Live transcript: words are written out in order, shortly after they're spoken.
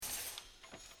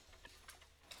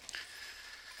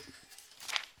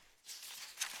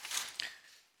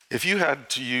If you had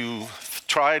to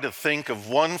try to think of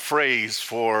one phrase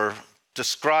for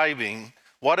describing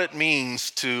what it means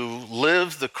to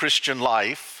live the Christian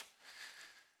life,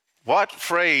 what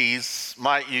phrase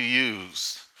might you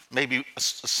use? Maybe a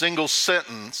single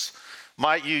sentence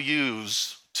might you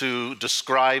use to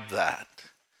describe that?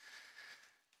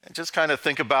 And just kind of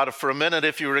think about it for a minute.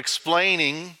 If you were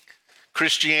explaining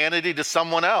Christianity to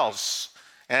someone else,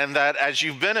 and that as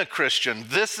you've been a Christian,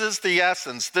 this is the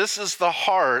essence, this is the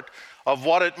heart of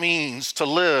what it means to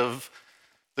live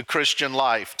the Christian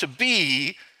life, to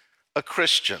be a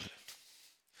Christian.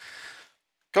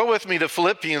 Go with me to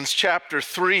Philippians chapter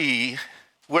 3,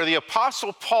 where the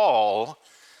Apostle Paul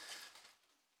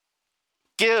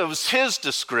gives his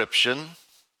description.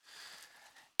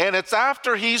 And it's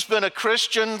after he's been a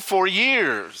Christian for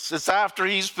years. It's after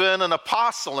he's been an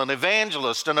apostle, an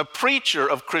evangelist, and a preacher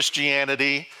of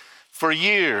Christianity for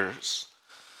years.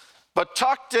 But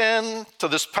tucked in to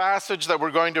this passage that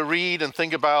we're going to read and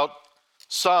think about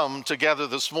some together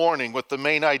this morning with the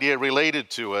main idea related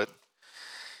to it,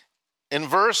 in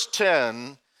verse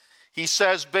 10, he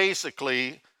says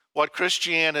basically what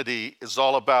Christianity is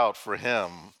all about for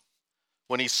him.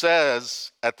 When he says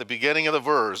at the beginning of the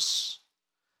verse,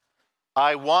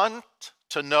 I want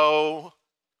to know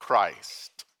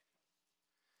Christ.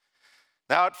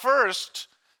 Now, at first,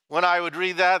 when I would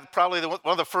read that, probably one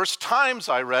of the first times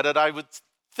I read it, I would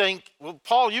think, well,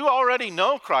 Paul, you already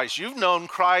know Christ. You've known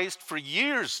Christ for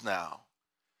years now.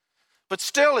 But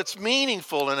still, it's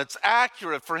meaningful and it's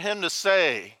accurate for him to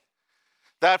say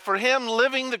that for him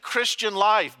living the Christian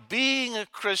life, being a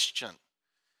Christian,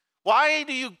 why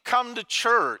do you come to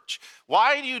church?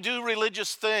 Why do you do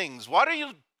religious things? What are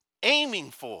you aiming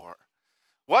for?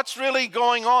 What's really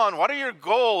going on? What are your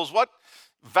goals? What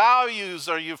values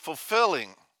are you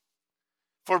fulfilling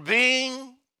for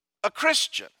being a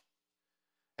Christian?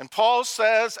 And Paul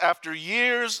says, after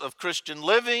years of Christian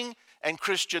living and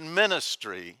Christian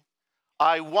ministry,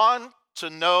 I want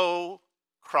to know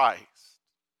Christ.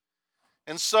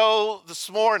 And so this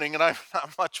morning, and I'm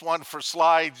not much one for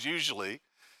slides usually,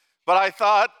 but I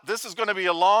thought this is going to be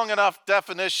a long enough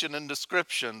definition and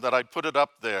description that I put it up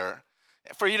there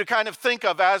for you to kind of think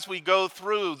of as we go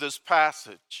through this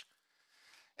passage.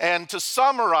 And to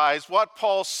summarize what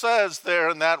Paul says there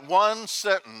in that one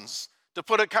sentence, to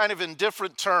put it kind of in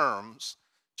different terms,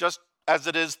 just as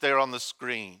it is there on the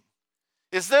screen.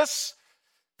 Is this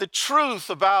the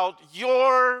truth about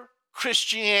your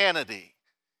Christianity?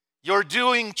 You're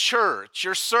doing church,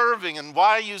 you're serving and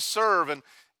why you serve, and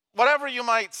whatever you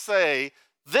might say,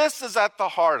 this is at the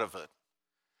heart of it.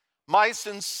 My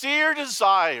sincere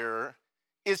desire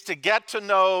is to get to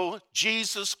know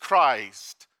Jesus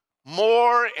Christ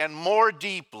more and more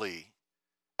deeply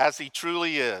as he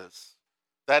truly is.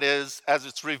 That is, as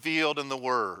it's revealed in the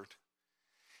Word.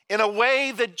 In a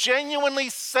way that genuinely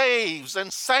saves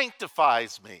and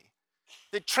sanctifies me,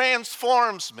 that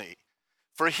transforms me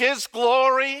for his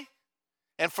glory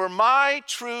and for my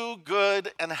true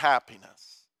good and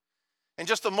happiness. And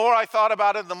just the more I thought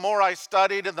about it, the more I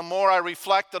studied, and the more I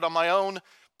reflected on my own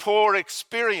poor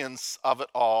experience of it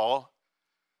all,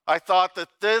 I thought that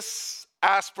this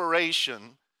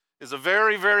aspiration is a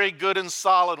very, very good and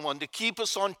solid one to keep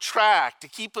us on track, to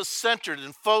keep us centered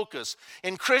and focused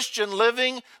in Christian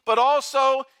living, but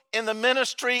also in the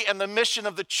ministry and the mission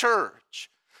of the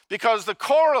church. Because the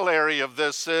corollary of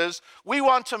this is we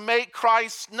want to make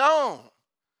Christ known.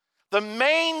 The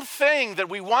main thing that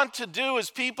we want to do as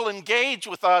people engage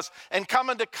with us and come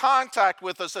into contact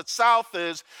with us at South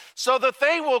is so that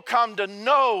they will come to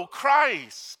know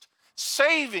Christ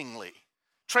savingly,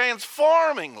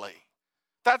 transformingly.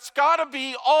 That's got to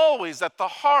be always at the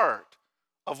heart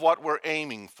of what we're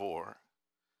aiming for.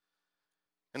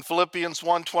 In Philippians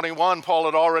 1:21, Paul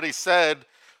had already said,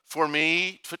 for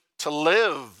me to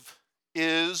live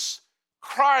is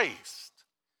Christ.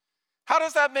 How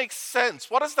does that make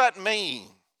sense? What does that mean?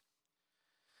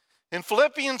 In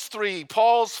Philippians 3,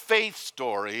 Paul's faith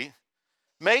story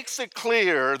makes it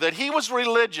clear that he was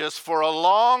religious for a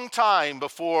long time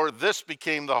before this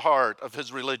became the heart of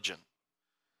his religion.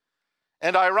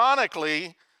 And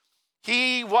ironically,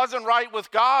 he wasn't right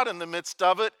with God in the midst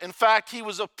of it. In fact, he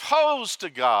was opposed to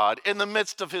God in the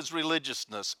midst of his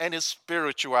religiousness and his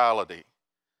spirituality.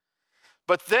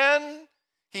 But then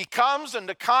he comes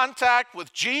into contact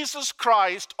with Jesus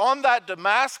Christ on that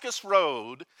Damascus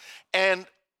road and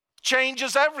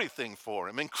changes everything for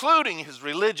him, including his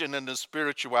religion and his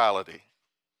spirituality.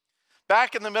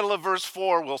 Back in the middle of verse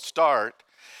 4, we'll start.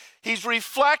 He's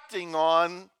reflecting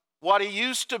on what he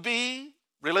used to be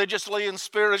religiously and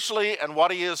spiritually and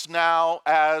what he is now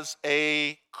as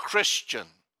a Christian.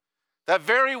 That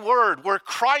very word, we're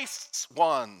Christ's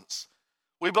ones.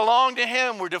 We belong to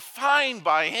him. We're defined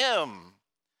by him.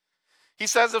 He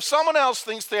says, if someone else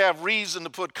thinks they have reason to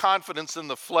put confidence in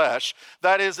the flesh,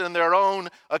 that is, in their own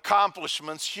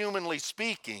accomplishments, humanly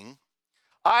speaking,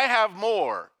 I have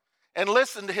more. And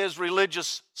listen to his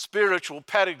religious, spiritual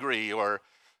pedigree or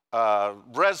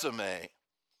resume.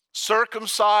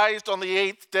 Circumcised on the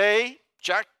 8th day,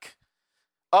 check.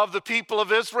 Of the people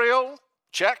of Israel,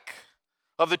 check.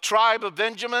 Of the tribe of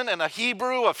Benjamin, and a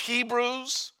Hebrew of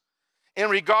Hebrews. In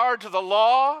regard to the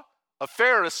law, a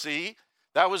Pharisee.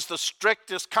 That was the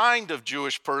strictest kind of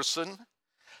Jewish person.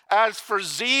 As for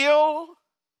zeal,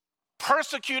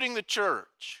 persecuting the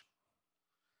church.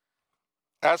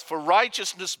 As for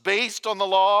righteousness based on the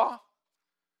law,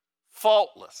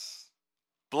 faultless,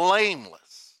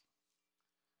 blameless.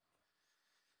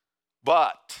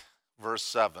 But, verse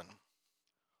 7,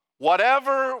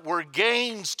 whatever were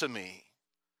gains to me,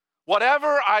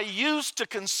 whatever I used to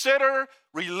consider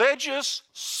religious,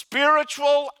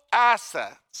 spiritual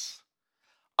assets,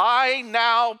 I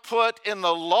now put in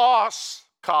the loss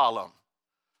column.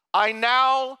 I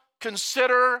now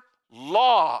consider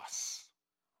loss.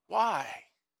 Why?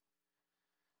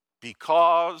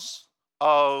 Because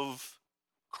of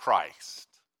Christ.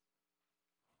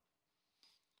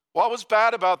 What was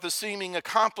bad about the seeming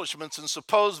accomplishments and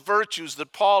supposed virtues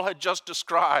that Paul had just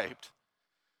described?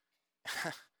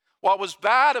 What was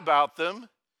bad about them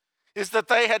is that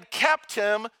they had kept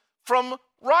him from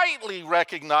rightly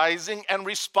recognizing and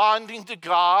responding to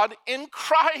God in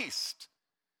Christ.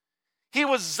 He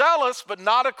was zealous, but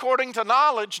not according to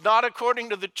knowledge, not according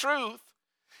to the truth.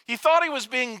 He thought he was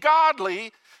being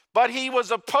godly, but he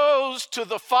was opposed to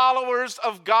the followers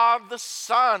of God the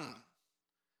Son.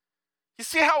 You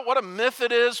see what a myth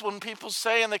it is when people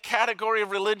say in the category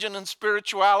of religion and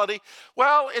spirituality,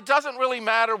 well, it doesn't really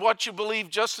matter what you believe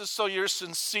just as so you're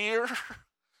sincere.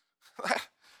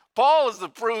 Paul is the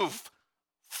proof.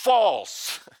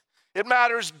 False. It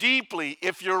matters deeply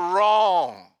if you're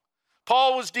wrong.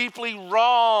 Paul was deeply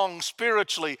wrong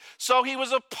spiritually, so he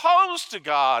was opposed to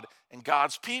God and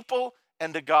God's people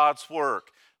and to God's work.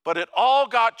 But it all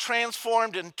got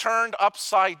transformed and turned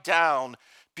upside down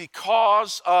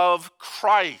because of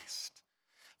Christ.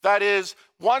 That is,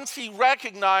 once he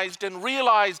recognized and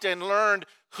realized and learned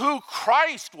who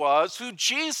Christ was, who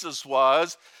Jesus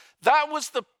was, that was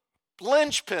the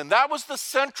linchpin, that was the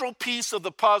central piece of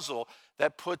the puzzle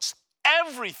that puts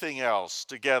everything else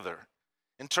together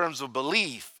in terms of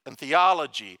belief and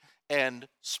theology and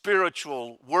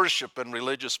spiritual worship and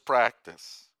religious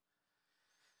practice.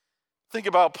 Think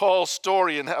about Paul's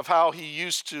story and of how he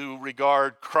used to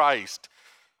regard Christ.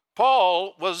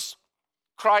 Paul was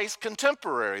Christ's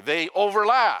contemporary. They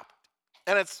overlapped.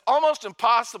 And it's almost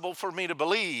impossible for me to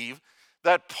believe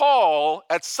that Paul,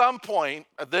 at some point,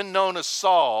 then known as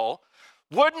Saul,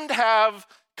 wouldn't have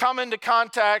come into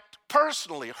contact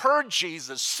personally, heard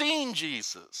Jesus, seen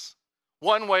Jesus,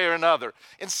 one way or another.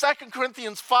 In 2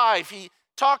 Corinthians 5, he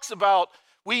talks about,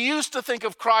 we used to think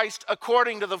of Christ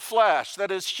according to the flesh, that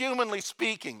is, humanly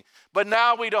speaking, but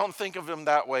now we don't think of him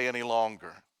that way any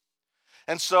longer.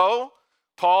 And so,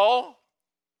 Paul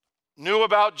knew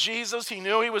about Jesus. He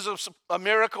knew he was a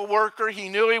miracle worker. He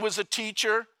knew he was a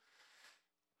teacher.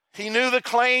 He knew the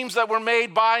claims that were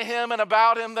made by him and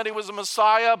about him that he was a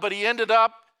Messiah, but he ended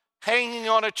up hanging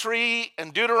on a tree.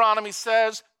 And Deuteronomy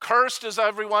says, cursed is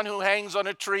everyone who hangs on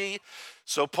a tree.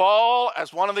 So Paul,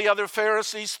 as one of the other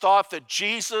Pharisees, thought that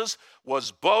Jesus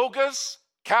was bogus,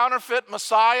 counterfeit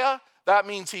Messiah. That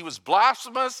means he was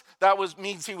blasphemous.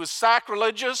 Means he was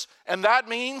sacrilegious. And that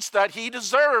means that he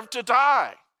deserved to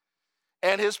die.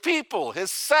 And his people,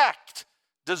 his sect,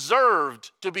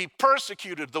 deserved to be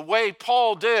persecuted the way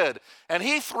Paul did. And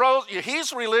he's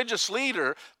a religious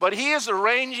leader, but he is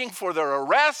arranging for their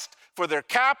arrest, for their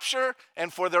capture,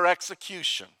 and for their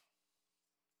execution.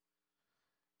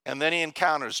 And then he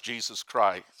encounters Jesus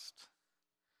Christ.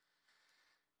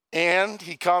 And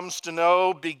he comes to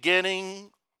know,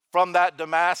 beginning from that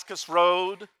Damascus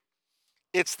road,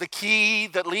 it's the key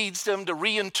that leads him to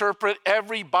reinterpret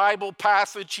every Bible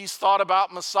passage he's thought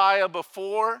about Messiah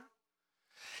before.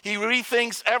 He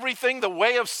rethinks everything, the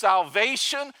way of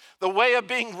salvation, the way of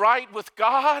being right with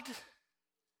God,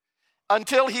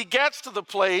 until he gets to the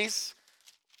place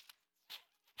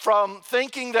from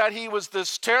thinking that he was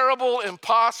this terrible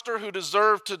imposter who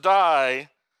deserved to die,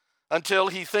 until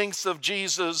he thinks of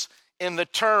Jesus in the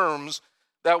terms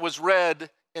that was read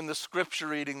in the scripture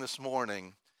reading this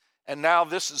morning. And now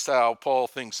this is how Paul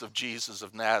thinks of Jesus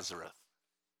of Nazareth.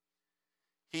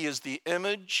 He is the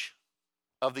image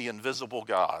of the invisible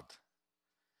God,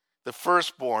 the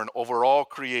firstborn over all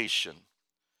creation.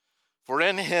 For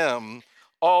in him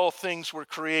all things were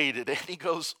created. And he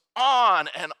goes on,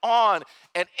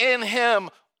 and in him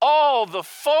all the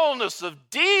fullness of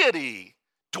deity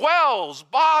dwells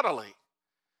bodily.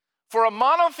 For a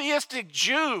monotheistic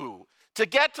Jew to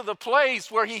get to the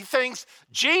place where he thinks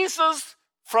Jesus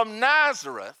from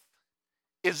Nazareth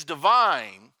is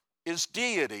divine, is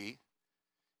deity,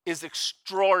 is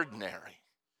extraordinary.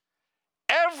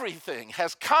 Everything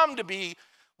has come to be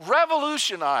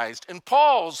revolutionized in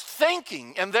Paul's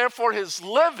thinking and therefore his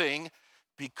living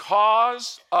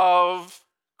because of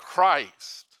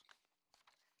Christ.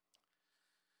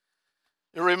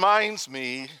 It reminds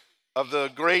me of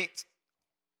the great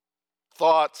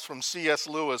thoughts from C.S.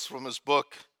 Lewis from his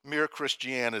book, Mere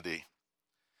Christianity.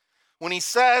 When he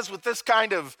says with this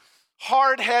kind of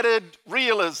hard-headed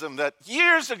realism that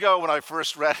years ago when I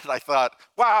first read it, I thought,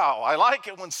 wow, I like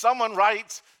it when someone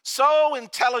writes so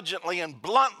intelligently and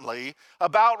bluntly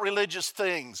about religious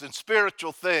things and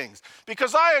spiritual things.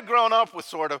 Because I had grown up with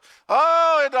sort of,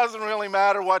 oh, it doesn't really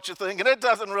matter what you think, and it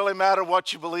doesn't really matter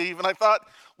what you believe. And I thought,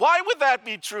 why would that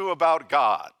be true about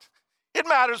God? It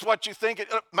matters what you think.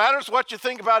 It matters what you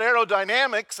think about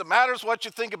aerodynamics. It matters what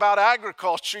you think about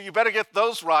agriculture. You better get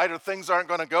those right or things aren't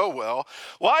going to go well.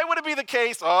 Why would it be the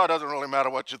case, oh, it doesn't really matter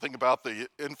what you think about the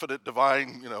infinite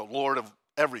divine, Lord of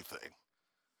everything?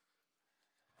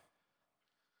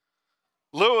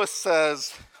 Lewis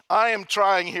says, I am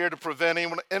trying here to prevent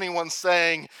anyone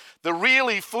saying the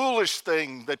really foolish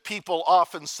thing that people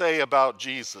often say about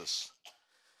Jesus.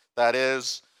 That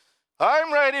is,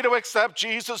 I'm ready to accept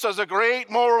Jesus as a great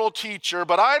moral teacher,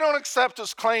 but I don't accept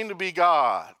his claim to be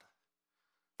God.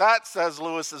 That, says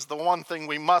Lewis, is the one thing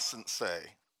we mustn't say.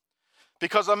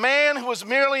 Because a man who is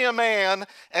merely a man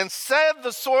and said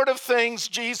the sort of things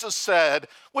Jesus said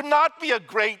would not be a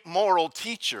great moral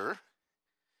teacher.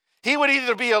 He would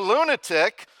either be a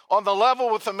lunatic on the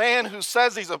level with a man who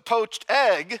says he's a poached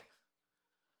egg,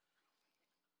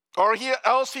 or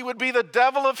else he would be the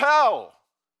devil of hell.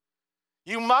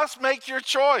 You must make your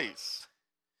choice.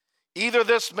 Either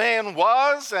this man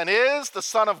was and is the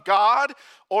Son of God,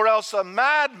 or else a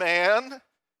madman,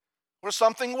 or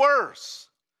something worse.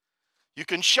 You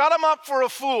can shut him up for a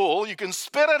fool, you can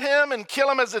spit at him and kill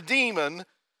him as a demon,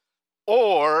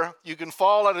 or you can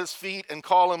fall at his feet and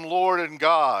call him Lord and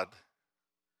God.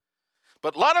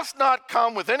 But let us not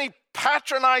come with any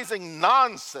patronizing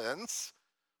nonsense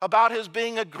about his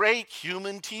being a great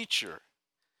human teacher.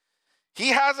 He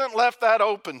hasn't left that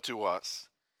open to us.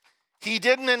 He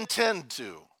didn't intend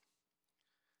to.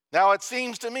 Now it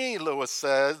seems to me, Lewis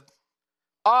said,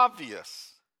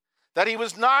 obvious that he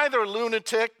was neither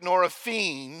lunatic nor a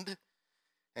fiend,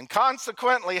 and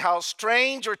consequently, how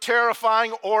strange or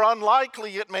terrifying or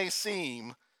unlikely it may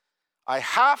seem, I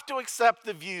have to accept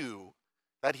the view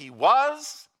that he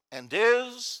was and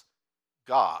is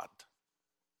God.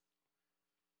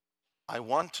 I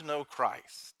want to know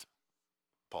Christ,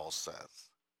 Paul says.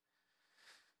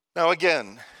 Now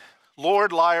again,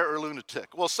 Lord, liar, or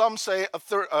lunatic. Well, some say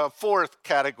a fourth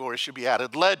category should be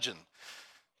added, legend.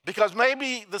 Because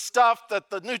maybe the stuff that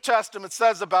the New Testament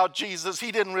says about Jesus,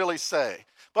 he didn't really say.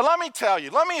 But let me tell you,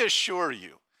 let me assure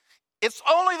you, it's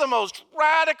only the most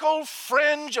radical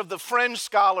fringe of the fringe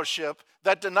scholarship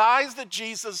that denies that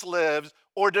Jesus lives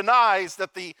or denies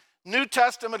that the New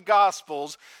Testament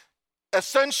Gospels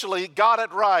essentially got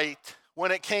it right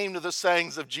when it came to the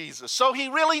sayings of Jesus. So he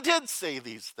really did say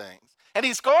these things. And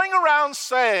he's going around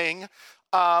saying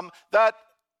that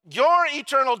your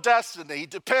eternal destiny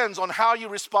depends on how you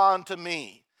respond to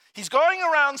me. He's going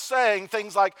around saying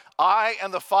things like, I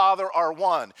and the Father are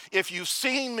one. If you've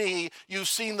seen me, you've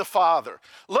seen the Father.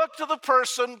 Look to the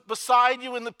person beside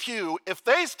you in the pew. If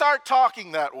they start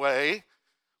talking that way,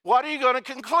 what are you going to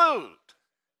conclude?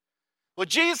 Well,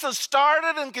 Jesus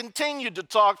started and continued to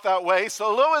talk that way,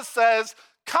 so Lewis says,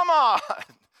 come on.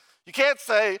 You can't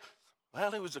say,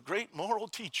 well, he was a great moral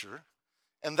teacher,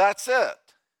 and that's it.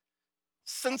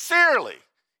 Sincerely,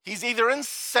 he's either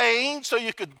insane so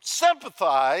you could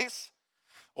sympathize,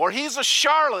 or he's a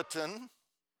charlatan,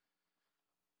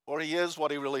 or he is what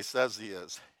he really says he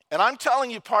is. And I'm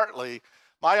telling you partly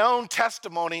my own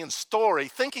testimony and story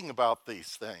thinking about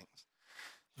these things.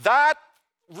 That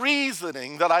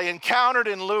reasoning that I encountered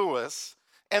in Lewis,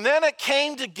 and then it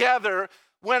came together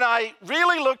when I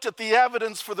really looked at the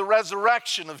evidence for the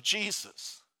resurrection of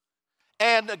Jesus.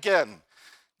 And again,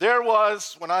 there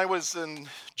was, when I was in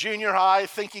junior high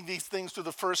thinking these things for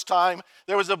the first time,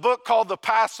 there was a book called The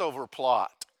Passover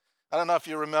Plot. I don't know if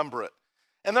you remember it.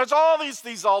 And there's all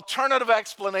these alternative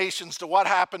explanations to what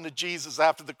happened to Jesus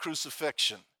after the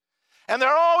crucifixion. And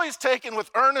they're always taken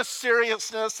with earnest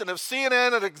seriousness. And if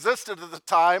CNN had existed at the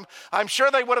time, I'm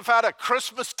sure they would have had a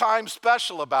Christmas time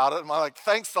special about it. And I'm like,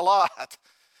 thanks a lot.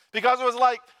 Because it was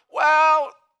like,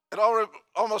 well, it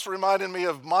almost reminded me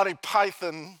of Monty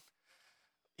Python.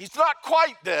 He's not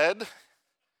quite dead.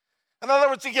 In other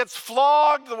words, he gets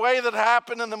flogged the way that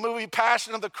happened in the movie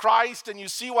Passion of the Christ, and you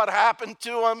see what happened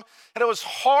to him. And it was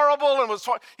horrible,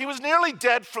 and he was nearly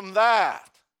dead from that.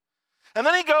 And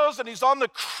then he goes and he's on the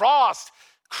cross,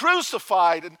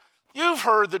 crucified. And you've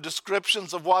heard the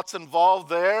descriptions of what's involved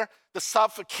there. The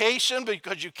suffocation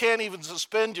because you can't even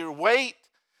suspend your weight.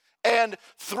 And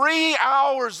 3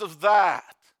 hours of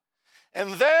that.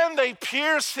 And then they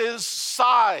pierce his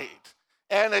side.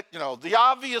 And the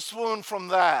obvious wound from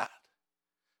that.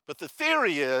 But the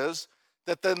theory is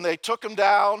that then they took him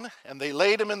down and they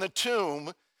laid him in the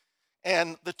tomb.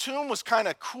 And the tomb was kind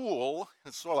of cool.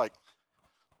 It's sort of like,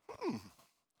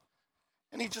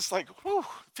 And he just like, whew,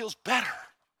 feels better.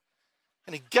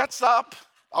 And he gets up.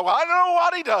 Oh, I don't know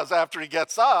what he does after he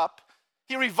gets up.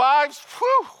 He revives.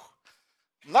 Whew,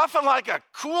 nothing like a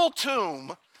cool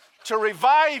tomb to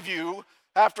revive you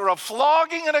after a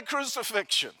flogging and a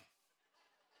crucifixion.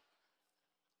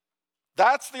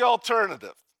 That's the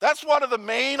alternative. That's one of the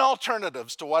main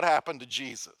alternatives to what happened to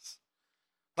Jesus.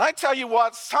 And I tell you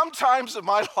what, sometimes in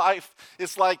my life,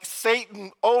 it's like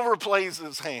Satan overplays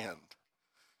his hand.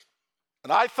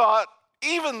 And I thought,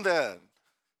 even then,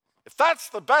 if that's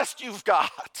the best you've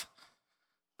got,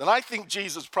 then I think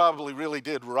Jesus probably really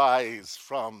did rise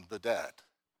from the dead.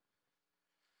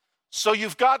 So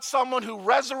you've got someone who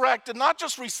resurrected, not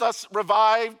just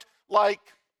revived like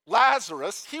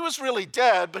Lazarus. He was really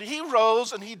dead, but he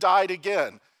rose and he died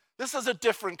again. This is a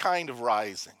different kind of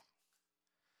rising.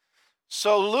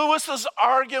 So Lewis's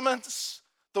arguments,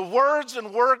 the words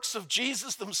and works of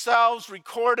Jesus themselves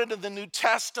recorded in the New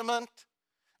Testament,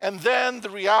 and then the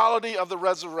reality of the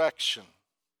resurrection.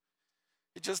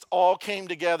 It just all came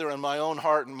together in my own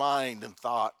heart and mind and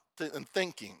thought and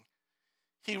thinking.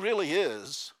 He really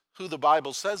is who the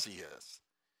Bible says he is.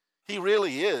 He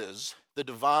really is the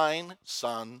divine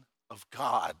Son of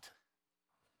God.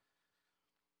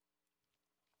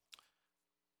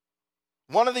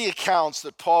 One of the accounts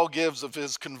that Paul gives of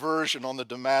his conversion on the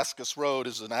Damascus Road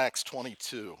is in Acts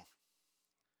 22.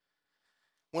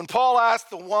 When Paul asked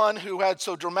the one who had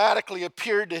so dramatically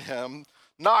appeared to him,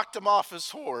 knocked him off his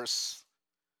horse,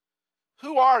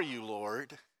 "Who are you,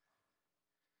 Lord?"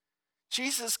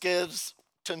 Jesus gives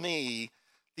to me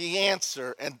the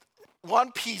answer, and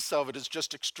one piece of it is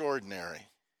just extraordinary.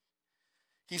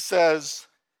 He says,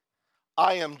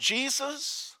 "I am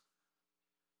Jesus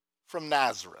from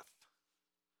Nazareth,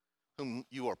 whom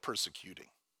you are persecuting."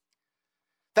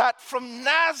 That from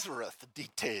Nazareth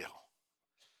detail.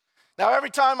 Now,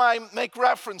 every time I make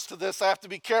reference to this, I have to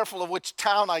be careful of which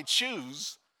town I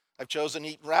choose. I've chosen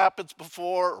Eaton Rapids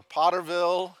before, or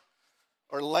Potterville,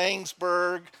 or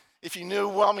Langsburg. If you knew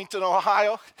Wilmington,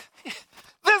 Ohio,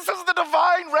 this is the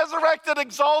divine, resurrected,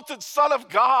 exalted Son of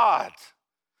God.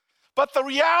 But the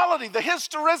reality, the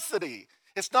historicity,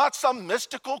 it's not some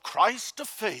mystical Christ of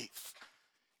faith.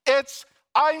 It's,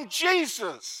 I'm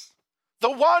Jesus, the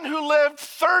one who lived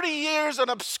 30 years in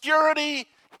obscurity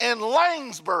in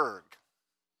Langsburg.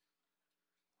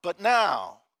 But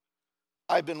now,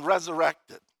 I've been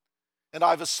resurrected, and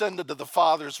I've ascended to the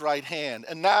Father's right hand,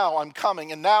 and now I'm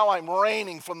coming, and now I'm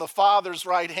reigning from the Father's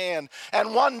right hand,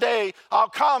 and one day I'll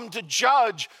come to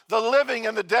judge the living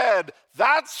and the dead.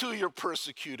 That's who you're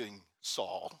persecuting,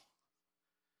 Saul.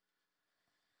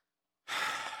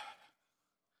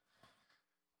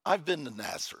 I've been to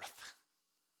Nazareth.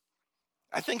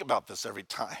 I think about this every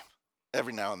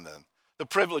now and then. The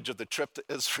privilege of the trip to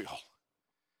Israel.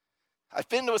 I've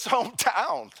been to his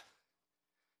hometown.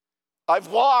 I've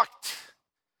walked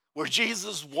where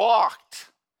Jesus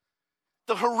walked.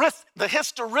 The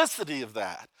historicity of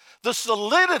that, the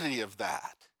solidity of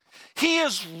that. He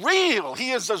is real.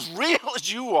 He is as real as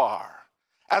you are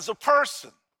as a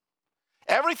person.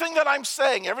 Everything that I'm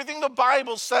saying, everything the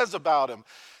Bible says about him,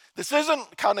 this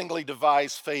isn't cunningly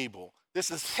devised fable.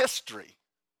 This is history,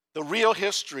 the real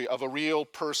history of a real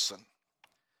person.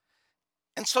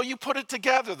 And so you put it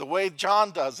together the way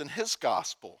John does in his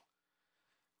gospel.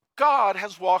 God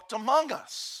has walked among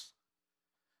us.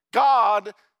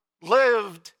 God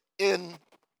lived in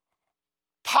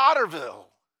Potterville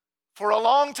for a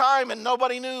long time and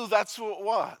nobody knew that's who it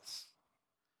was.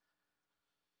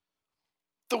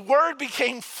 The Word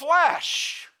became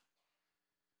flesh.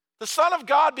 The Son of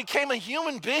God became a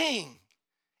human being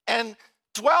and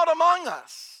dwelt among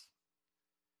us.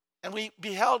 And we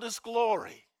beheld his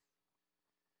glory.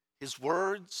 His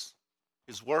words,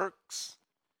 his works,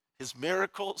 his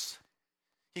miracles.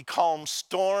 He calmed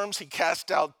storms. He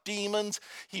cast out demons.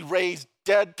 He raised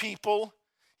dead people.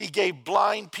 He gave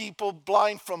blind people,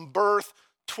 blind from birth,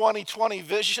 20/20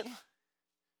 vision.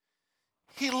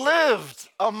 He lived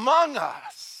among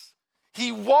us.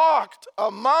 He walked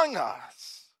among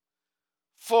us,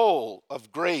 full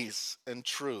of grace and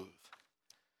truth.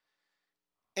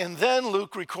 And then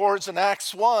Luke records in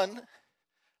Acts 1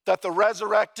 that the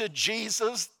resurrected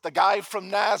Jesus, the guy from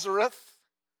Nazareth,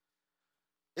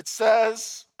 it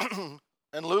says,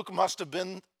 and Luke must have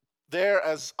been there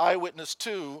as eyewitness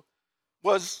too,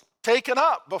 was taken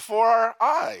up before our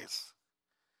eyes.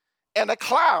 And a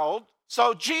cloud,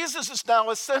 so Jesus is now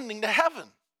ascending to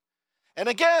heaven. And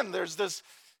again, there's this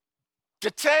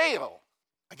detail.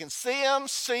 I can see him.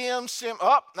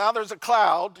 Oh, now there's a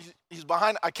cloud. He's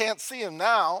behind. I can't see him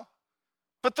now.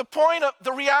 But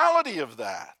the reality of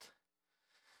that,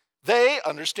 they,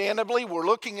 understandably, were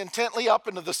looking intently up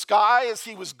into the sky as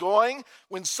he was going,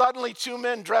 when suddenly two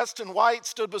men dressed in white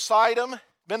stood beside him.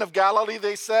 Men of Galilee,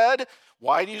 they said,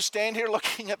 why do you stand here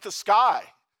looking at the sky?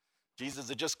 Jesus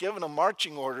had just given them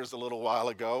marching orders a little while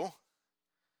ago.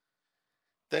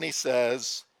 Then he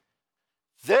says,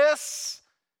 this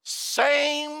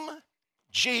same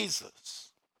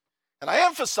Jesus. And I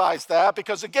emphasize that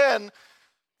because, again,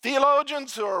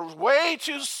 theologians who are way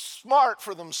too smart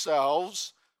for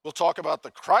themselves will talk about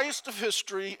the Christ of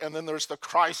history, and then there's the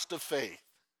Christ of faith.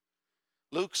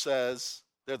 Luke says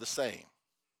they're the same.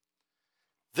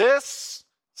 This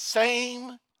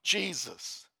same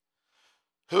Jesus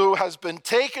who has been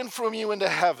taken from you into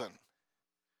heaven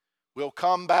will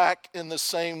come back in the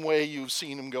same way you've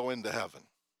seen him go into heaven.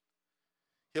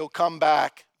 He'll come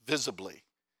back visibly.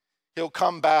 He'll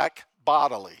come back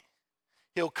bodily.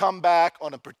 He'll come back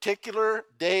on a particular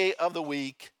day of the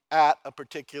week at a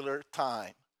particular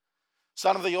time.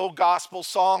 Some of the old gospel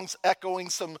songs echoing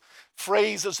some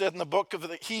phrases in the book of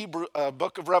the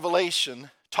book of Revelation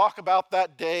talk about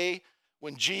that day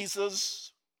when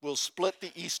Jesus will split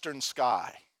the eastern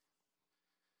sky.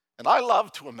 And I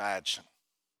love to imagine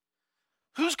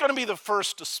who's going to be the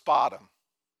first to spot him?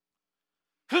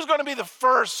 Who's going to be the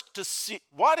first to see?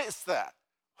 What is that?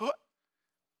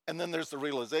 And then there's the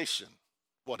realization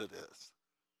what it is.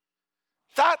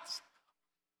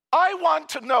 I want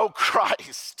to know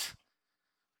Christ.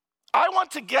 I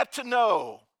want to get to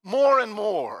know more and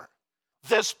more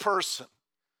this person.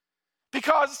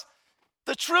 Because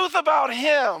the truth about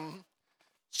him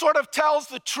sort of tells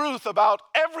the truth about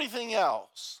everything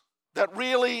else that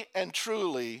really and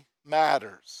truly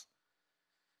matters.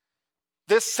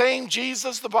 This same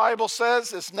Jesus, the Bible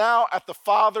says, is now at the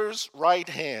Father's right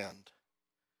hand,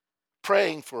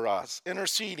 praying for us,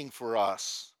 interceding for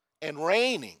us, and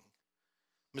reigning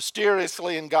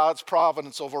mysteriously in God's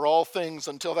providence over all things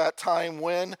until that time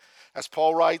when, as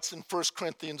Paul writes in 1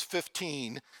 Corinthians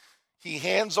 15, he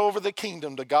hands over the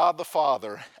kingdom to God the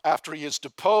Father after he has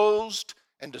deposed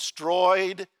and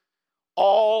destroyed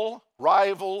all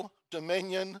rival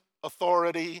dominion,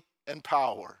 authority, and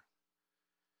power.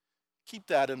 Keep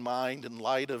that in mind in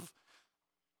light of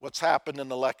what's happened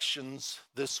in elections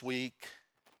this week.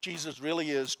 Jesus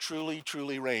really is truly,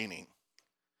 truly reigning.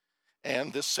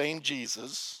 And this same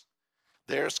Jesus,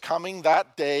 there's coming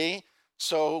that day,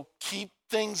 so keep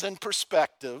things in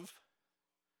perspective.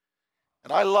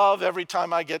 And I love every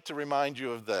time I get to remind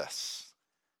you of this.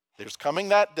 There's coming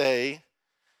that day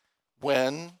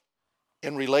when,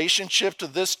 in relationship to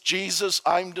this Jesus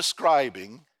I'm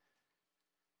describing,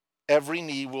 every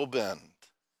knee will bend,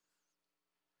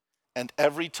 and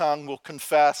every tongue will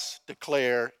confess,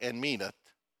 declare, and mean it.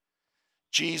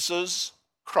 Jesus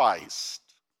Christ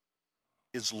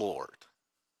is Lord.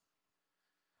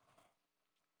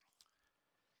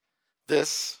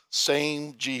 This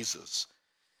same Jesus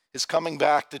is coming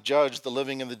back to judge the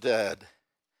living and the dead,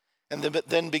 and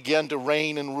then begin to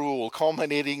reign and rule,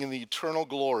 culminating in the eternal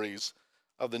glories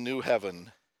of the new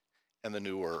heaven and the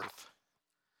new earth.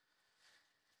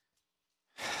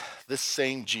 This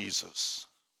same Jesus,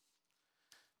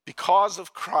 because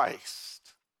of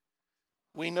Christ,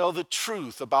 we know the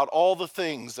truth about all the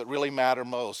things that really matter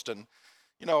most. And,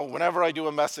 you know, whenever I do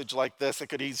a message like this, it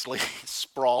could easily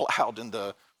sprawl out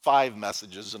into 5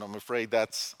 messages, and I'm afraid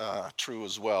that's true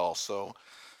as well. So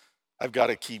I've got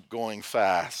to keep going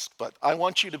fast. But I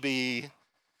want you to be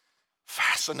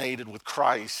fascinated with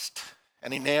Christ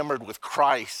and enamored with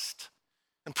Christ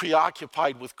and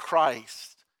preoccupied with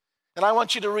Christ. And I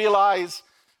want you to realize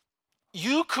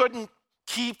you couldn't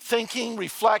keep thinking,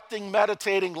 reflecting,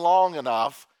 meditating long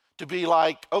enough to be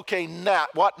like, okay,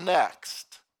 what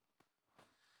next?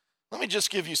 Let me just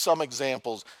give you some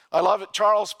examples. I love it.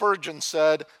 Charles Spurgeon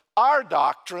said, our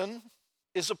doctrine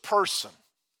is a person,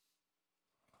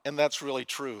 and that's really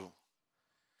true.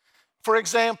 For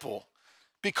example,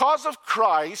 because of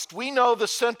Christ, we know the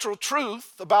central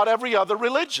truth about every other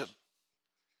religion.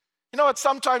 You know, it's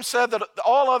sometimes said that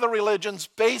all other religions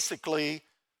basically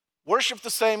worship the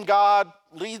same God,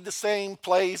 lead the same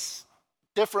place,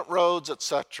 different roads,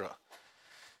 etc.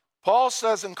 Paul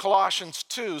says in Colossians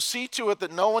 2, "See to it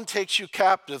that no one takes you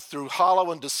captive through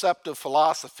hollow and deceptive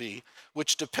philosophy,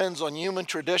 which depends on human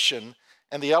tradition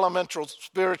and the elemental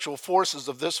spiritual forces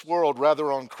of this world rather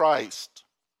than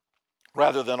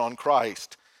on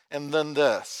Christ." And then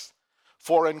this,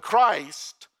 "For in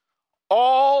Christ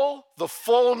all the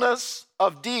fullness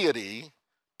of deity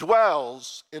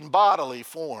dwells in bodily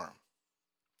form."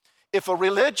 If a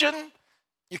religion,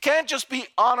 you can't just be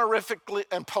honorifically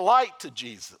and polite to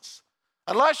Jesus.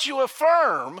 Unless you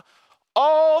affirm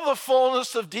all the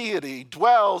fullness of deity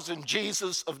dwells in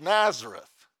Jesus of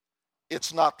Nazareth,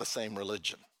 it's not the same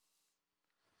religion.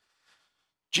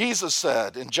 Jesus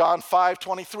said in John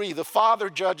 5:23, "The Father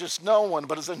judges no one,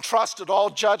 but has entrusted all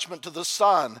judgment to the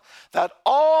Son, that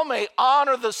all may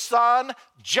honor the Son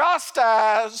just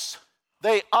as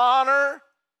they honor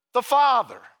the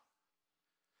Father.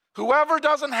 Whoever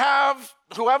doesn't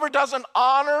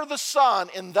honor the Son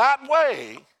in that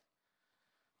way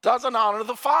doesn't honor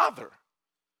the Father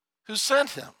who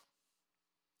sent him."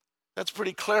 That's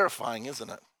pretty clarifying, isn't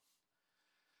it?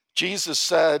 Jesus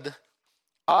said,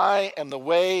 "I am the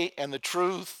way and the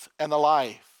truth and the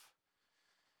life.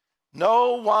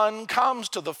 No one comes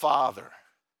to the Father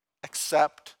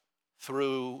except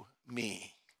through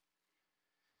me."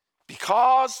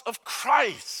 Because of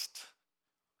Christ,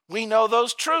 we know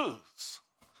those truths.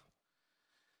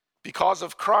 Because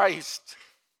of Christ,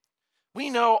 we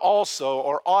know also,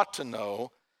 or ought to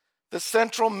know, the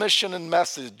central mission and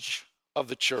message of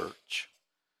the church.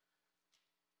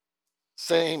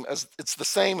 It's the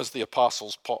same as the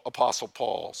Apostle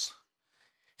Paul's.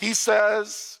 He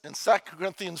says in 2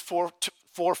 Corinthians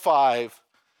 4:5,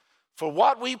 "For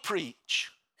what we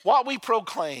preach, what we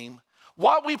proclaim,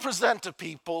 what we present to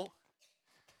people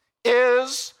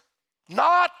is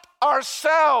not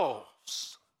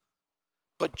ourselves,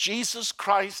 but Jesus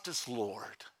Christ is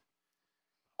Lord."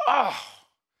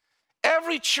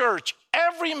 Every church,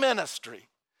 every ministry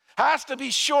has to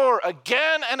be sure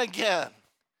again and again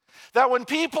that when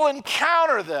people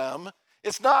encounter them,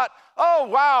 it's not, "Oh,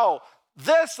 wow,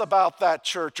 this about that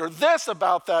church or this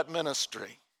about that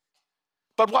ministry."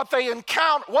 But what they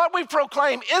encounter, what we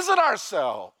proclaim isn't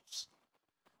ourselves,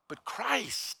 but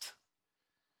Christ.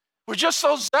 We're just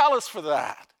so zealous for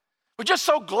that. We're just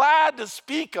so glad to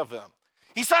speak of him.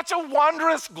 He's such a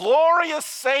wondrous, glorious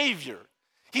Savior.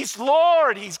 He's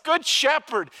Lord, he's Good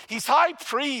Shepherd, he's High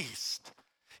Priest.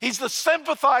 He's the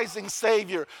sympathizing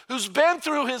Savior who's been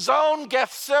through his own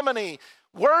Gethsemane,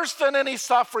 worse than any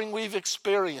suffering we've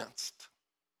experienced.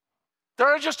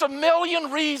 There are just a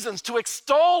million reasons to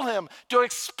extol him, to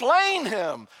explain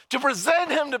him, to present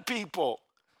him to people.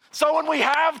 So when we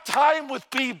have time with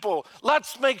people,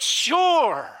 let's make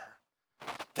sure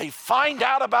they find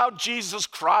out about Jesus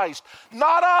Christ,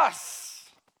 not us.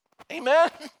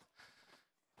 Amen?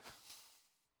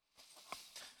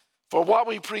 For what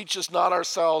we preach is not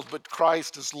ourselves, but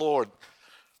Christ is Lord.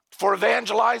 For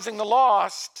evangelizing the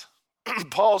lost,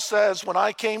 Paul says, "When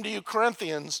I came to you,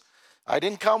 Corinthians, I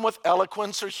didn't come with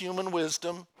eloquence or human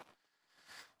wisdom.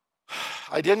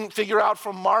 I didn't figure out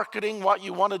from marketing what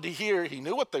you wanted to hear." He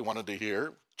knew what they wanted to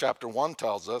hear. Chapter 1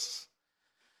 tells us.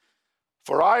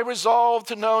 "For I resolved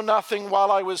to know nothing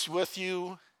while I was with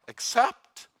you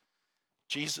except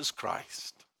Jesus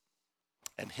Christ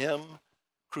and him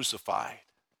crucified."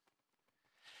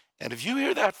 And if you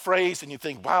hear that phrase and you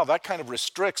think, "Wow, that kind of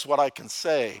restricts what I can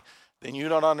say," then you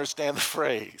don't understand the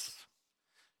phrase.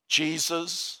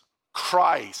 Jesus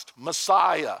Christ,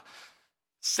 Messiah,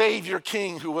 Savior,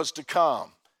 King who was to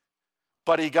come.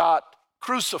 But he got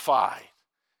crucified.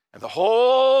 And the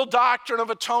whole doctrine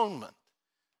of atonement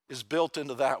is built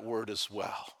into that word as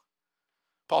well.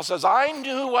 Paul says, "I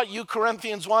knew what you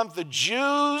Corinthians want. The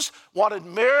Jews wanted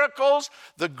miracles.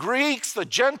 The Greeks, the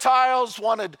Gentiles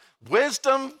wanted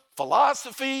wisdom,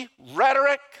 philosophy,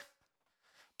 rhetoric.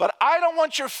 But I don't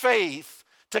want your faith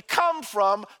to come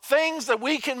from things that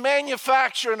we can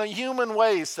manufacture in a human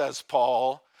way," says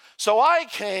Paul. "So I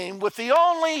came with the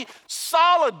only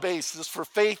solid basis for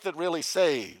faith that really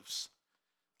saves.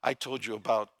 I told you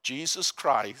about Jesus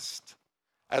Christ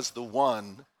as the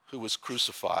one who was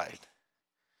crucified."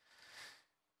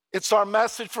 It's our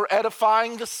message for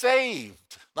edifying the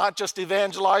saved, not just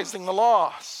evangelizing the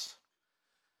lost.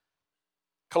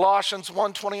 Colossians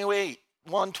 1:28,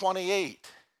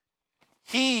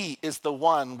 He is the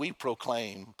one we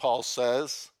proclaim, Paul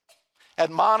says,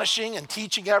 admonishing and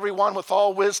teaching everyone with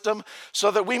all wisdom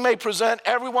so that we may present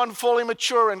everyone fully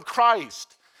mature in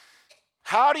Christ.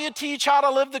 How do you teach how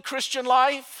to live the Christian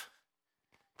life?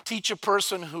 Teach a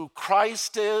person who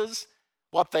Christ is,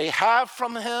 what they have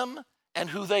from him, and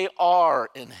who they are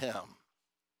in him.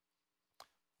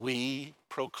 We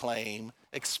proclaim,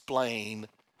 explain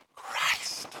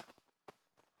Christ.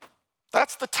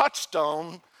 That's the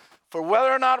touchstone for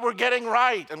whether or not we're getting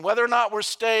right and whether or not we're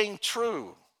staying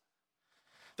true.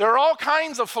 There are all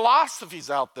kinds of philosophies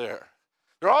out there.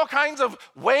 There are all kinds of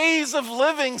ways of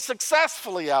living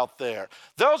successfully out there.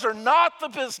 Those are not the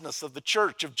business of the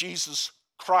Church of Jesus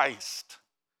Christ.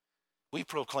 We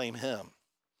proclaim him.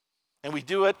 And we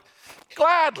do it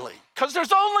gladly because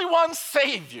there's only one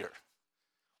Savior.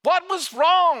 What was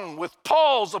wrong with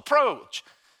Paul's approach?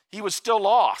 He was still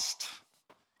lost.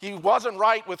 He wasn't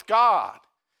right with God.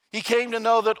 He came to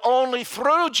know that only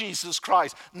through Jesus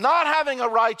Christ, not having a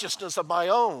righteousness of my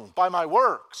own by my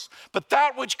works, but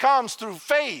that which comes through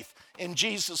faith in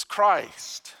Jesus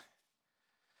Christ.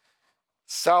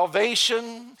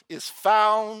 Salvation is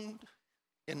found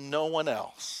in no one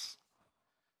else.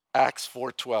 Acts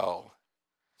 4:12.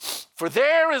 For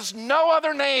there is no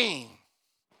other name,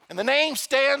 and the name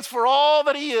stands for all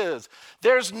that he is.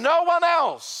 There's no one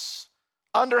else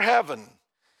under heaven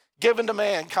given to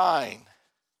mankind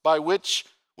by which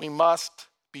we must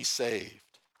be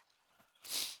saved.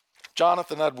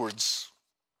 Jonathan Edwards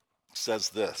says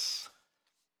this: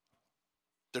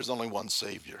 there's only one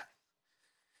Savior.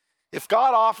 If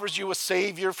God offers you a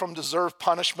Savior from deserved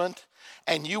punishment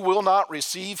and you will not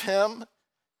receive him,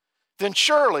 then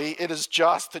surely it is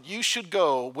just that you should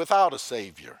go without a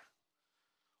Savior.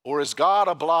 Or is God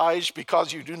obliged,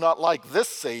 because you do not like this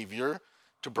Savior,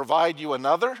 to provide you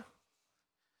another?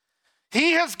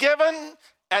 He has given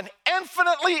an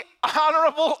infinitely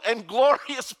honorable and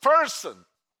glorious person,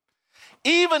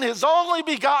 even his only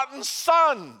begotten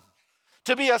Son,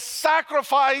 to be a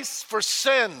sacrifice for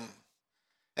sin,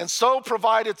 and so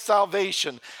provided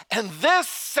salvation. And this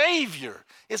Savior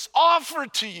is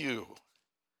offered to you.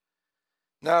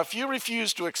 Now, if you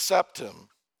refuse to accept him,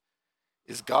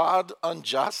 is God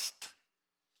unjust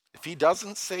if he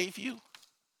doesn't save you?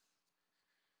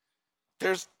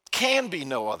 There can be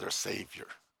no other Savior.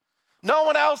 No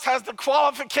one else has the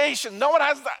qualification. No one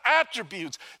has the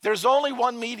attributes. There's only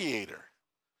one mediator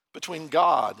between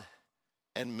God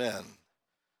and men.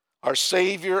 Our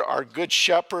Savior, our Good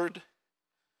Shepherd,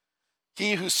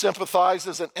 he who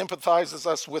sympathizes and empathizes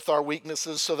us with our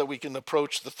weaknesses so that we can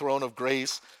approach the throne of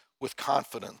grace with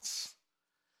confidence.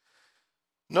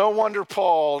 No wonder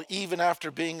Paul, even after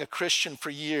being a Christian for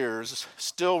years,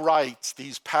 still writes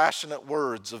these passionate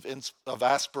words of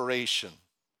aspiration.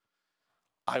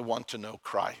 I want to know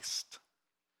Christ.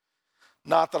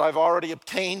 Not that I've already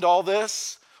obtained all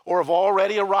this or have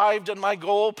already arrived at my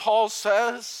goal, Paul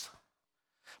says,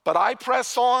 but I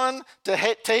press on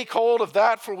to take hold of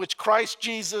that for which Christ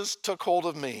Jesus took hold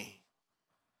of me.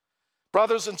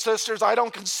 Brothers and sisters, I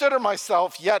don't consider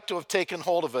myself yet to have taken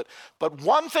hold of it, but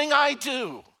one thing I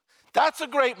do. That's a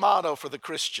great motto for the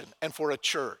Christian and for a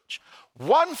church.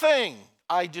 One thing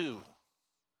I do.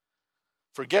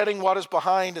 Forgetting what is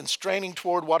behind and straining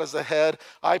toward what is ahead,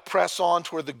 I press on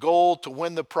toward the goal to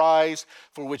win the prize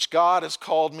for which God has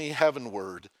called me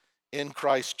heavenward in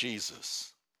Christ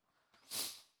Jesus.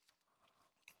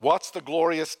 What's the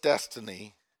glorious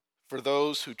destiny for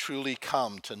those who truly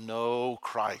come to know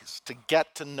Christ, to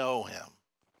get to know him?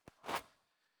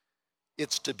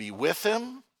 It's to be with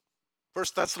him, 1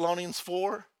 Thessalonians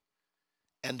 4,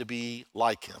 and to be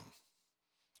like him,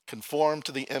 conformed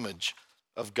to the image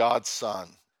of God's Son.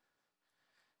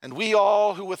 And we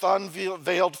all who with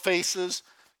unveiled faces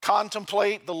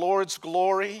contemplate the Lord's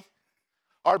glory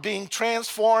are being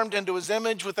transformed into his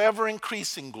image with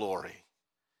ever-increasing glory.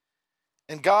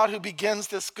 And God who begins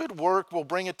this good work will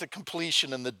bring it to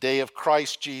completion in the day of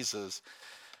Christ Jesus.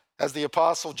 As the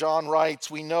Apostle John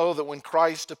writes, we know that when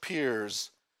Christ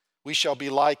appears, we shall be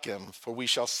like him, for we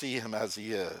shall see him as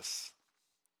he is.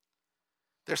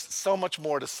 There's so much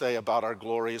more to say about our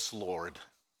glorious Lord.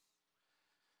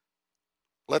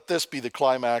 Let this be the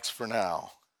climax for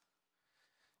now.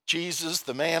 Jesus,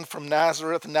 the man from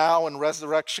Nazareth, now in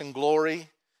resurrection glory,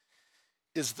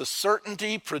 is the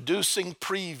certainty-producing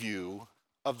preview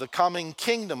of the coming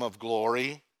kingdom of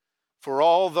glory for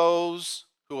all those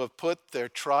who have put their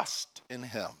trust in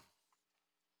him.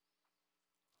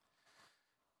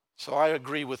 So I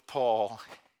agree with Paul,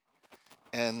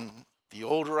 and the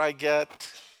older I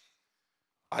get,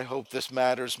 I hope this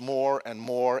matters more and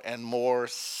more and more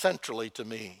centrally to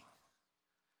me.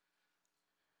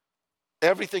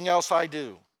 everything else I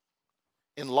do,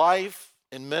 in life,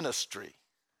 in ministry,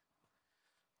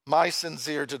 my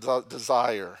sincere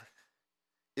desire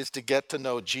is to get to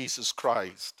know Jesus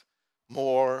Christ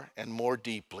more and more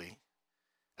deeply,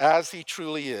 as he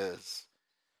truly is,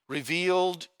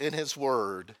 revealed in his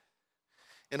word,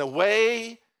 in a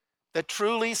way that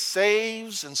truly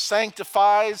saves and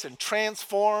sanctifies and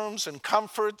transforms and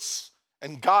comforts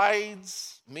and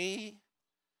guides me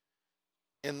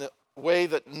in the way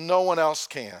that no one else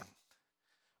can,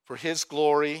 for his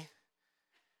glory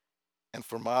and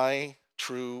for my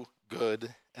true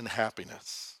good and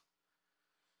happiness.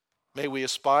 May we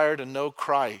aspire to know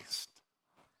Christ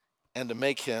and to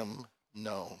make him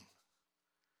known.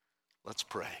 Let's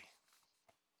pray.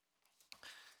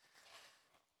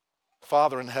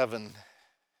 Father in heaven,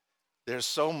 there's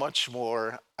so much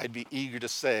more I'd be eager to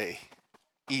say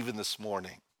even this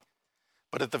morning.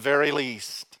 But at the very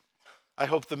least, I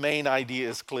hope the main idea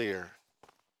is clear.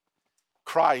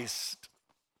 Christ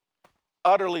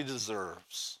utterly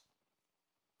deserves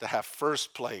to have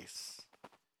first place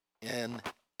in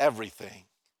everything,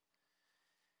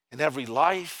 in every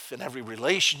life, in every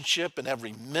relationship, in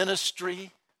every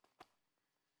ministry.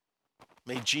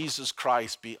 May Jesus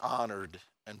Christ be honored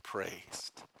and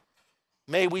praised.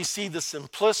 May we see the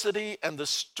simplicity and the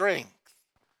strength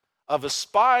of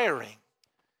aspiring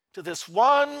to this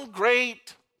one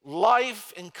great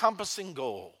life-encompassing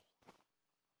goal.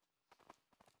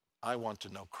 I want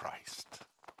to know Christ.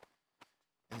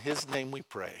 In his name we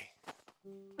pray.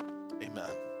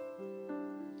 Amen.